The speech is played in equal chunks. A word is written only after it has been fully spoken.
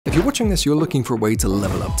If you're watching this, you're looking for a way to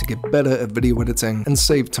level up, to get better at video editing and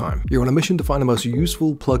save time. You're on a mission to find the most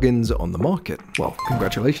useful plugins on the market. Well,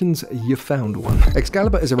 congratulations, you found one.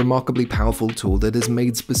 Excalibur is a remarkably powerful tool that is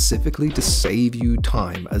made specifically to save you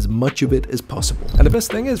time, as much of it as possible. And the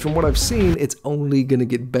best thing is, from what I've seen, it's only gonna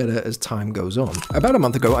get better as time goes on. About a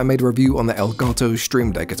month ago, I made a review on the Elgato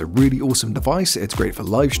Stream Deck. It's a really awesome device. It's great for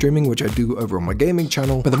live streaming, which I do over on my gaming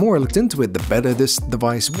channel. But the more I looked into it, the better this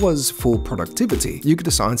device was for productivity. You could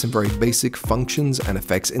assign some very basic functions and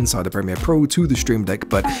effects inside of Premiere Pro to the Stream Deck,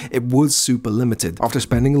 but it was super limited. After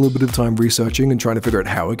spending a little bit of time researching and trying to figure out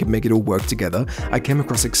how I could make it all work together, I came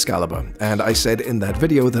across Excalibur, and I said in that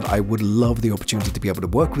video that I would love the opportunity to be able to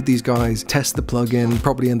work with these guys, test the plugin,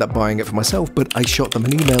 probably end up buying it for myself, but I shot them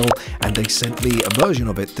an email and they sent me a version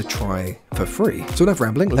of it to try for free. So enough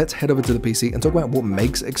rambling, let's head over to the PC and talk about what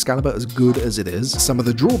makes Excalibur as good as it is, some of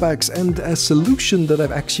the drawbacks, and a solution that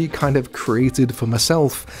I've actually kind of created for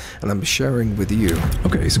myself and I'm sharing with you.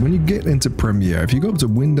 Okay, so when you get into Premiere, if you go up to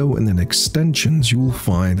Window and then Extensions, you will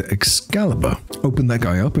find Excalibur. Open that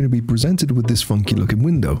guy up and you'll be presented with this funky looking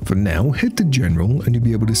window. For now, hit to General and you'll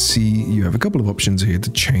be able to see you have a couple of options here to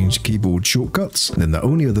change keyboard shortcuts. And then the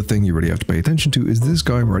only other thing you really have to pay attention to is this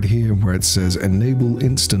guy right here where it says Enable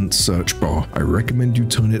Instant Search Bar. I recommend you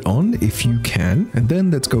turn it on if you can. And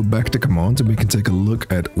then let's go back to commands and we can take a look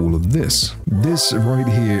at all of this. This right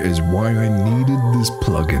here is why I needed this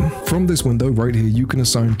plugin. From this window right here, you can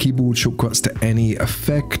assign keyboard shortcuts to any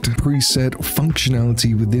effect, preset, or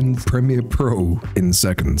functionality within Premiere Pro in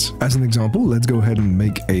seconds. As an example, let's go ahead and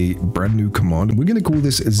make a brand new command. We're going to call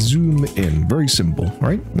this zoom in. Very simple,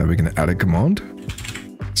 right? Now we're going to add a command,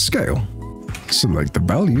 scale. Select the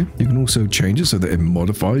value. You can also change it so that it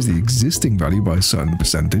modifies the existing value by a certain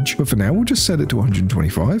percentage. But for now, we'll just set it to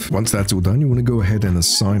 125. Once that's all done, you want to go ahead and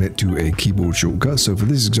assign it to a keyboard shortcut. So for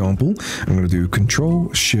this example, I'm going to do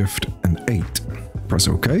Control, Shift, and 8. Press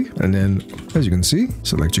OK. And then, as you can see,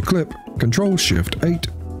 select your clip, Control, Shift, 8,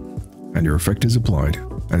 and your effect is applied.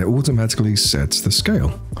 And it automatically sets the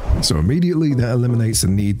scale. So immediately that eliminates the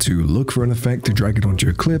need to look for an effect, to drag it onto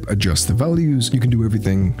your clip, adjust the values. You can do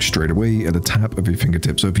everything straight away at a tap of your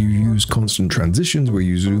fingertips. So if you use constant transitions where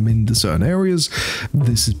you zoom into certain areas,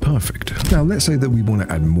 this is perfect. Now let's say that we want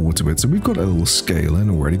to add more to it. So we've got a little scale in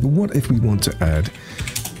already, but what if we want to add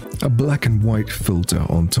a black and white filter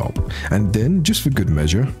on top? And then, just for good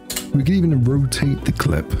measure, we can even rotate the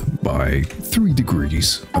clip by 3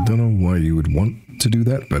 degrees. I don't know why you would want to do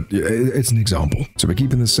that, but it's an example. So we're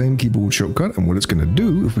keeping the same keyboard shortcut, and what it's going to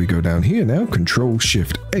do, if we go down here now, Control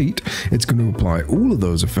Shift 8, it's going to apply all of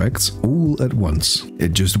those effects all at once.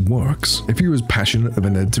 It just works. If you're as passionate of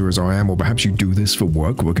an editor as I am, or perhaps you do this for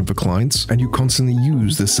work, working for clients, and you constantly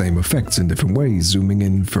use the same effects in different ways, zooming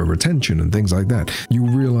in for retention and things like that,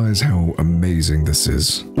 you'll realize how amazing this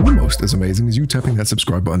is. Almost as amazing as you tapping that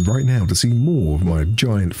subscribe button right now to see more of my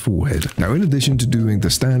giant forehead. Now, in addition to doing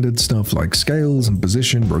the standard stuff like scales and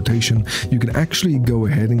position, rotation, you can actually go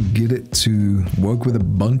ahead and get it to work with a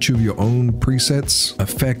bunch of your own presets,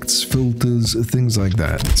 effects, filters, things like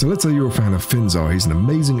that. So let's say you're a fan of Finzar. He's an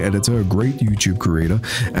amazing editor, a great YouTube creator,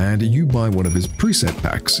 and you buy one of his preset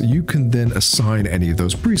packs. You can then assign any of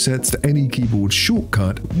those presets to any keyboard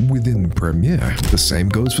shortcut within Premiere. The same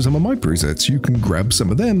goes for some of my presets. You can grab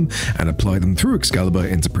some of them and apply them through Excalibur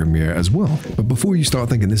into Premiere as well. But before you start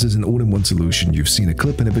thinking this is an all-in-one solution, you've seen a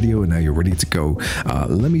clip in a video and now you're ready to go,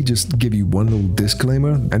 let me just give you one little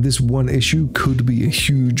disclaimer, and this one issue could be a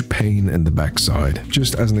huge pain in the backside.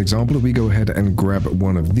 Just as an example, if we go ahead and grab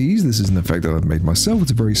one of these, this is an effect that I've made myself.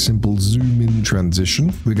 It's a very simple zoom in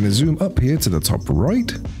transition. We're going to zoom up here to the top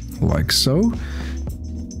right, like so.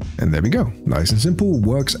 And there we go. Nice and simple.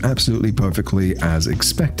 Works absolutely perfectly as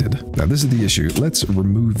expected. Now this is the issue. Let's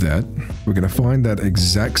remove that. We're going to find that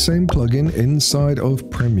exact same plugin inside of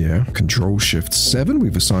Premiere. Control Shift 7.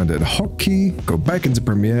 We've assigned it a hotkey. Go back into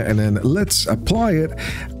Premiere and then let's apply it.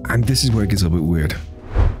 And this is where it gets a little bit weird.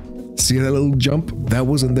 See that little jump? That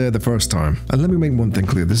wasn't there the first time. And let me make one thing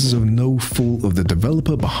clear. This is of no fault of the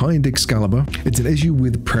developer behind Excalibur. It's an issue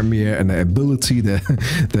with Premiere and their ability,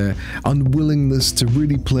 their unwillingness to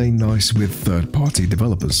really play nice with third-party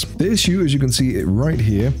developers. The issue, as you can see it right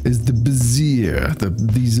here, is the bezier,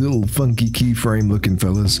 these little funky keyframe looking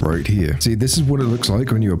fellas right here. See, this is what it looks like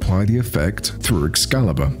when you apply the effect through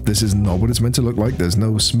Excalibur. This is not what it's meant to look like. There's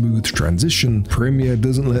no smooth transition. Premiere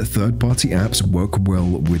doesn't let third-party apps work well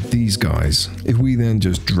with these guys. If we then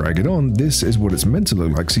just drag it on, this is what it's meant to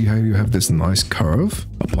look like. See how you have this nice curve?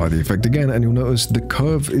 Apply the effect again and you'll notice the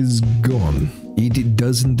curve is gone. it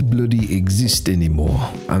doesn't bloody exist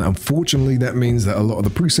anymore. And unfortunately, that means that a lot of the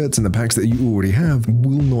presets and the packs that you already have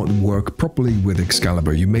will not work properly with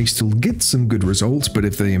Excalibur. You may still get some good results, but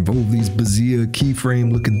if they involve these Bezier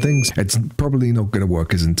keyframe looking things, it's probably not going to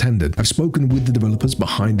work as intended. I've spoken with the developers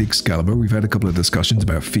behind Excalibur. We've had a couple of discussions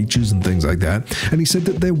about features and things like that, and he said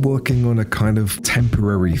that they're working on a kind of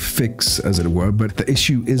temporary fix, as it were, but the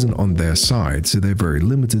issue isn't on their side, so they're very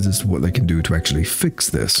limited as to what they can do to actually fix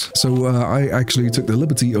this. So I actually took the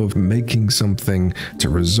liberty of making something to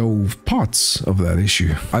resolve parts of that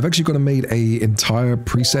issue. I've actually got made an entire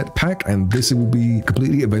preset pack, and this will be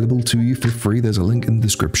completely available to you for free. There's a link in the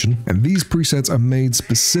description, and these presets are made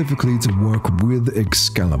specifically to work with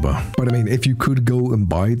Excalibur. But I mean, if you could go and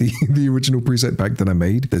buy the original preset pack that I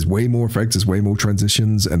made, there's way more effects, there's way more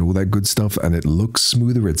transitions and all that good stuff, and it looks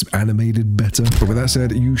smoother, it's animated better. But with that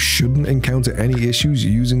said, you shouldn't encounter any issues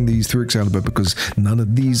using these through Excalibur because none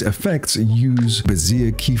of these effects use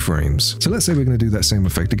Bezier keyframes. So let's say we're going to do that same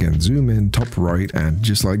effect again. Zoom in, top right, and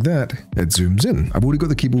just like that, it zooms in. I've already got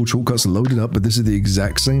the keyboard shortcuts loaded up, but this is the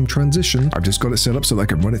exact same transition. I've just got it set up so that I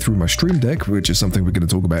can run it through my Stream Deck, which is something we're going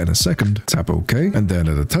to talk about in a second. Tap OK, and then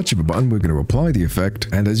at a touch of a button, we're going to apply the effect.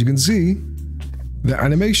 And as you can see, the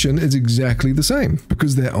animation is exactly the same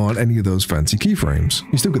because there aren't any of those fancy keyframes.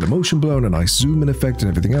 You still get the motion blur and a nice zoom in effect and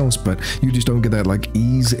everything else, but you just don't get that like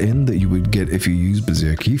ease in that you would get if you use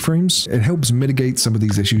Bezier keyframes. It helps mitigate some of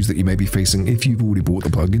these issues that you may be facing if you've already bought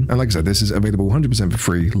the plugin. And like I said, this is available 100% for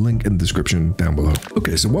free, link in the description down below.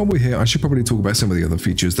 Okay, so while we're here, I should probably talk about some of the other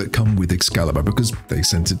features that come with Excalibur because they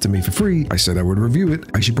sent it to me for free. I said I would review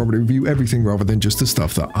it. I should probably review everything rather than just the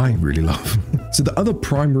stuff that I really love. So the other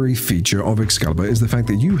primary feature of Excalibur is the fact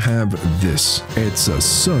that you have this. It's a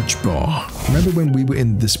search bar. Remember when we were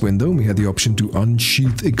in this window and we had the option to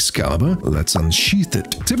unsheath Excalibur? Let's unsheath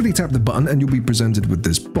it. Simply tap the button and you'll be presented with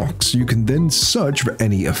this box. You can then search for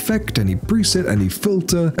any effect, any preset, any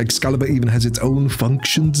filter. Excalibur even has its own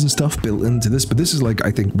functions and stuff built into this, but this is like,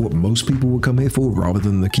 I think, what most people will come here for rather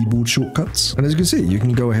than the keyboard shortcuts. And as you can see, you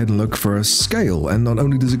can go ahead and look for a scale, and not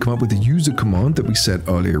only does it come up with the user command that we set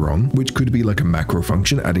earlier on, which could be like a macro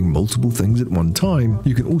function adding multiple things at one time,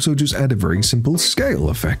 you can also just add a very simple scale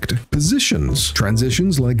effect. Positions,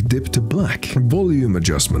 transitions like dip to black, volume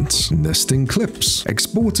adjustments, nesting clips,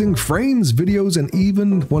 exporting frames, videos, and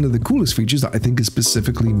even one of the coolest features that I think is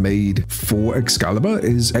specifically made for Excalibur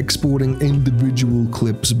is exporting individual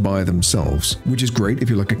clips by themselves, which is great if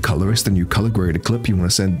you're like a colorist and you color grade a clip you want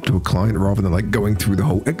to send to a client rather than like going through the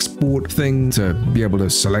whole export thing to be able to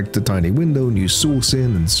select a tiny window and use source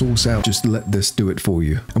in and source out. Just let this do it for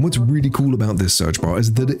you. And what's really cool about this search bar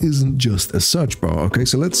is that it isn't just a search bar. Okay,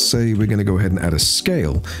 so let's say we're going to go ahead and add a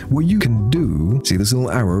scale. What you can do, see this little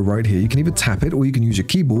arrow right here, you can either tap it or you can use your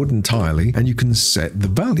keyboard entirely and you can set the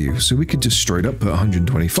value. So we could just straight up put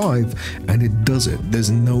 125 and it does it. There's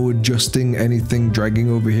no adjusting anything, dragging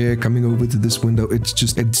over here, coming over to this window.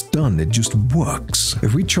 It's done. It just works.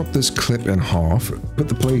 If we chop this clip in half, put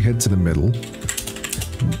the playhead to the middle,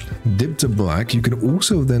 dip to black, you can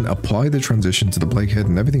also then apply the transition to the playhead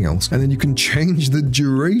and everything else, and then you can change the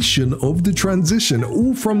duration of the transition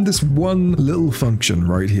all from this one little function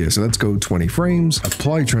right here. So let's go 20 frames,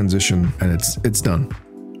 apply transition, and it's done.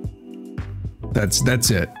 That's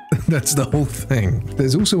it. That's the whole thing.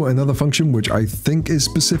 There's also another function which I think is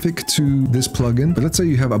specific to this plugin, but let's say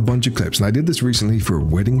you have a bunch of clips, and I did this recently for a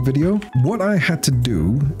wedding video. What I had to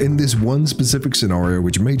do in this one specific scenario,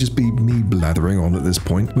 which may just be me blathering on at this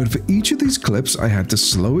point, but for each of these clips, I had to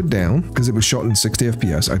slow it down because it was shot in 60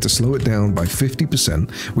 FPS. I had to slow it down by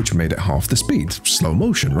 50%, which made it half the speed. Slow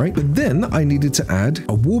motion, right? But then I needed to add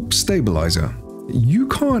a warp stabilizer. You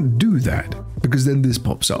can't do that because then this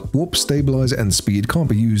pops up. Warp stabilizer and speed can't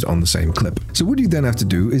be used on the same clip. So what you then have to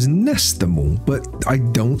do is nest them all, but I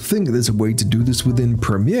don't think there's a way to do this within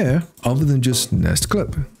Premiere other than just nest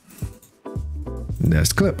clip.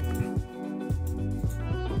 Nest clip.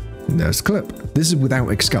 Nest clip. This is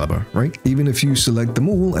without Excalibur, right? Even if you select them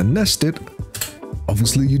all and nest it,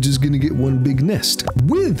 obviously you're just gonna get one big nest.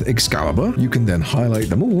 With Excalibur, you can then highlight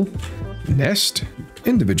them all, nest,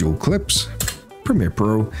 individual clips, Premiere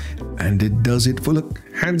Pro, and it does it for, look,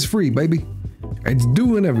 hands-free, baby. It's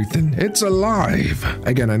doing everything. It's alive.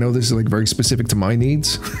 Again, I know this is like very specific to my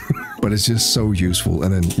needs, but it's just so useful.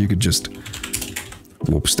 And then you could just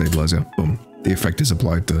warp stabilizer, boom. The effect is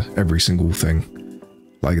applied to every single thing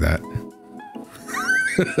like that.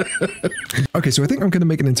 Okay, so I think I'm going to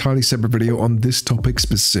make an entirely separate video on this topic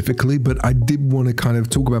specifically, but I did want to kind of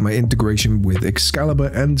talk about my integration with Excalibur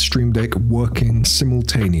and Stream Deck working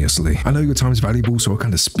simultaneously. I know your time is valuable, so I'll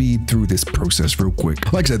kind of speed through this process real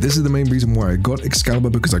quick. Like I said, this is the main reason why I got Excalibur,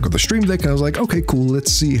 because I got the Stream Deck and I was like, okay, cool,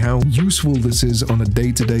 let's see how useful this is on a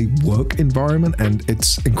day-to-day work environment, and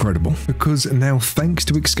it's incredible. Because now, thanks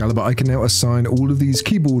to Excalibur, I can now assign all of these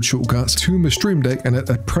keyboard shortcuts to my Stream Deck, and at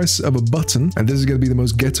a press of a button, and this is going to be the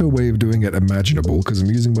most ghetto way of doing it imaginable because I'm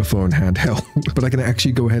using my phone handheld, but I can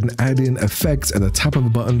actually go ahead and add in effects at the tap of a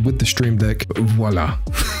button with the Stream Deck. Voila.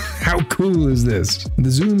 How cool is this? The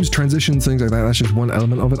zooms, transitions, things like that, that's just one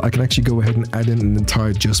element of it. I can actually go ahead and add in an entire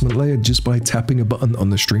adjustment layer just by tapping a button on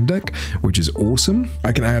the Stream Deck, which is awesome.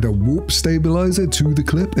 I can add a warp stabilizer to the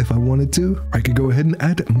clip if I wanted to. I could go ahead and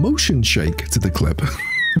add motion shake to the clip.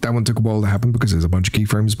 That one took a while to happen because there's a bunch of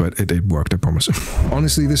keyframes, but it worked, I promise.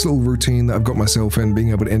 Honestly, this little routine that I've got myself in,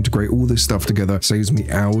 being able to integrate all this stuff together, saves me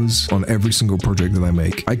hours on every single project that I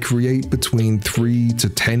make. I create between 3 to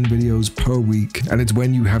 10 videos per week, and it's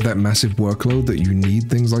when you have that massive workload that you need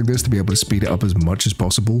things like this to be able to speed it up as much as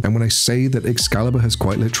possible. And when I say that Excalibur has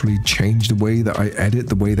quite literally changed the way that I edit,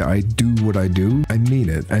 the way that I do what I do, I mean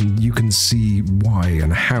it, and you can see why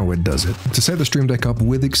and how it does it. To set the Stream Deck up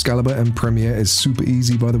with Excalibur and Premiere is super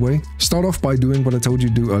easy, by the way. Start off by doing what I told you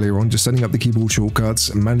to do earlier on, just setting up the keyboard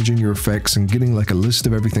shortcuts, managing your effects, and getting like a list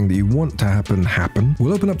of everything that you want to happen.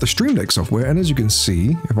 We'll open up the Stream Deck software, and as you can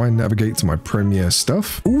see, if I navigate to my Premiere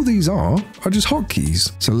stuff, all these are just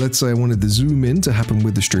hotkeys. So let's say I wanted the zoom in to happen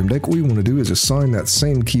with the Stream Deck. All you want to do is assign that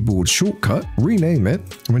same keyboard shortcut, rename it,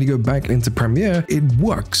 and when you go back into Premiere, it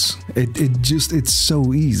works. It's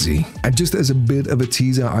so easy. And just as a bit of a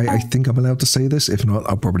teaser, I think I'm allowed to say this. If not,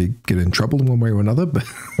 I'll probably get in trouble in one way or another, but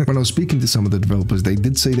when I was speaking to some of the developers, they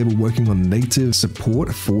did say they were working on native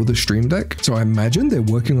support for the Stream Deck. So I imagine they're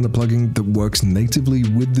working on a plugin that works natively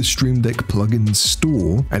with the Stream Deck plugin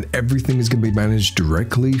store, and everything is going to be managed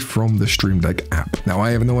directly from the Stream Deck app. Now, I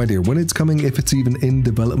have no idea when it's coming, if it's even in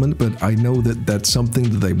development, but I know that that's something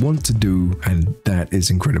that they want to do, and that is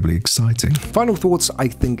incredibly exciting. Final thoughts, I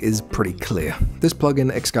think, is pretty clear. This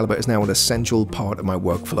plugin, Excalibur, is now an essential part of my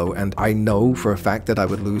workflow, and I know for a fact that I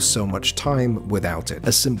would lose so much time without it.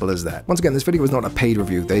 As simple as that. Once again, this video is not a paid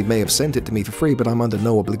review. They may have sent it to me for free, but I'm under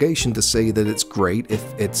no obligation to say that it's great if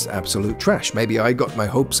it's absolute trash. Maybe I got my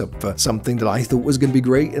hopes up for something that I thought was going to be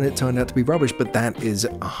great and it turned out to be rubbish, but that is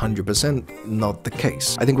 100% not the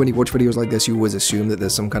case. I think when you watch videos like this, you always assume that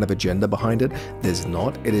there's some kind of agenda behind it. There's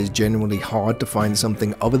not. It is genuinely hard to find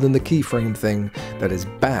something other than the keyframe thing that is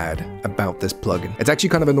bad about this plugin. It's actually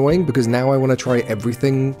kind of annoying because now I want to try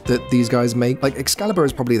everything that these guys make. Like, Excalibur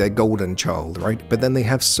is probably their golden child, right? But then they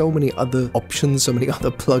have so many other options, so many other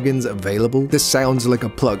plugins available. This sounds like a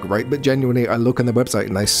plug, right? But genuinely, I look on the website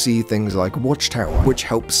and I see things like Watchtower, which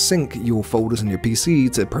helps sync your folders on your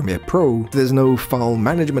PC to Premiere Pro. There's no file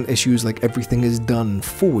management issues, like everything is done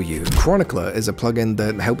for you. Chronicler is a plugin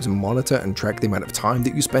that helps monitor and track the amount of time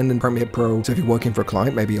that you spend in Premiere Pro. So if you're working for a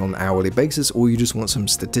client, maybe on an hourly basis, or you just want some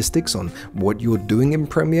statistics on what you're doing in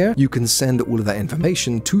Premiere, you can send all of that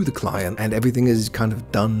information to the client and everything is kind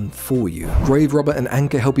of done for you. Grave Robber and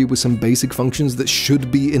Anchor help you with some basic functions that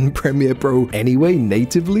should be in Premiere Pro anyway,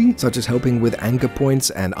 natively, such as helping with anchor points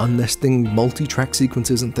and unnesting multi-track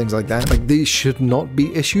sequences and things like that. Like, these should not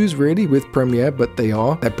be issues really with Premiere, but they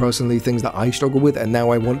are. They're personally things that I struggle with, and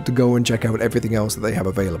now I want to go and check out everything else that they have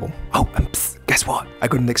available. Oh, and guess what? I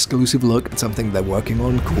got an exclusive look at something they're working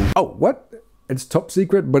on called... Oh, what? It's top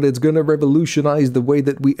secret, but it's gonna revolutionize the way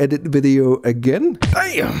that we edit video again.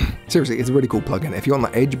 Damn! Seriously, it's a really cool plugin. If you're on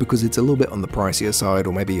the edge because it's a little bit on the pricier side,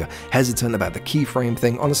 or maybe you're hesitant about the keyframe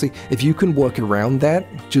thing, honestly, if you can work around that,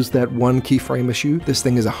 just that one keyframe issue, this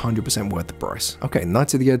thing is 100% worth the price. Okay,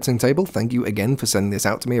 Knights of the Editing Table, thank you again for sending this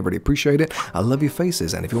out to me. I really appreciate it. I love your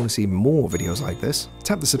faces, and if you want to see more videos like this,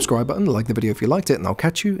 tap the subscribe button, like the video if you liked it, and I'll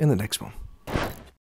catch you in the next one.